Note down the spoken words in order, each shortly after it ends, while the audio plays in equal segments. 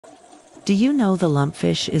Do you know the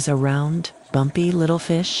lumpfish is a round, bumpy little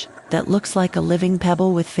fish that looks like a living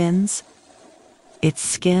pebble with fins? Its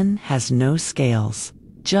skin has no scales,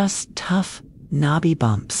 just tough, knobby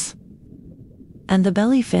bumps. And the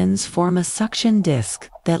belly fins form a suction disc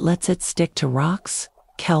that lets it stick to rocks,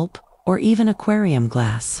 kelp, or even aquarium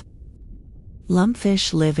glass.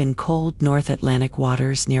 Lumpfish live in cold North Atlantic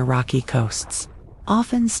waters near rocky coasts,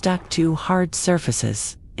 often stuck to hard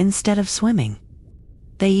surfaces instead of swimming.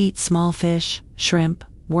 They eat small fish, shrimp,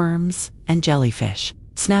 worms, and jellyfish,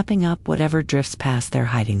 snapping up whatever drifts past their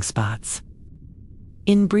hiding spots.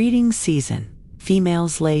 In breeding season,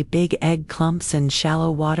 females lay big egg clumps in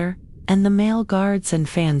shallow water, and the male guards and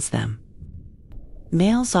fans them.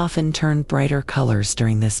 Males often turn brighter colors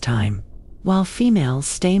during this time, while females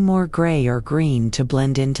stay more gray or green to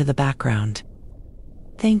blend into the background.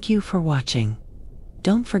 Thank you for watching.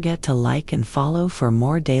 Don't forget to like and follow for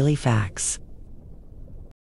more daily facts.